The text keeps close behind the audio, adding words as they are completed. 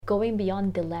going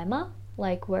beyond dilemma,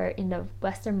 like where in the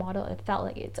Western model it felt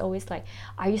like it's always like,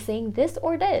 are you saying this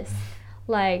or this?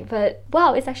 Like, but wow,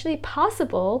 it's actually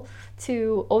possible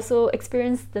to also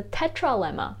experience the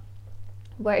tetralemma,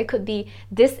 where it could be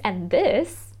this and this,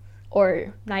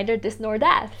 or neither this nor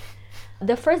that.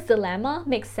 The first dilemma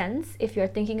makes sense if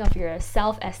you're thinking of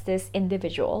yourself as this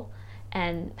individual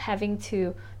and having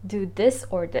to do this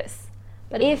or this.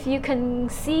 But if you can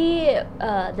see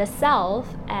the self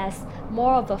as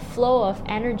more of a flow of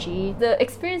energy, the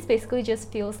experience basically just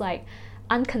feels like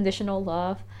unconditional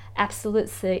love, absolute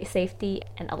safety,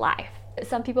 and alive.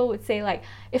 Some people would say like,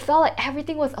 it felt like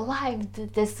everything was alive.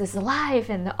 This is alive,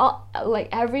 and all, like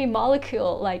every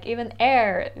molecule, like even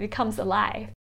air, becomes alive.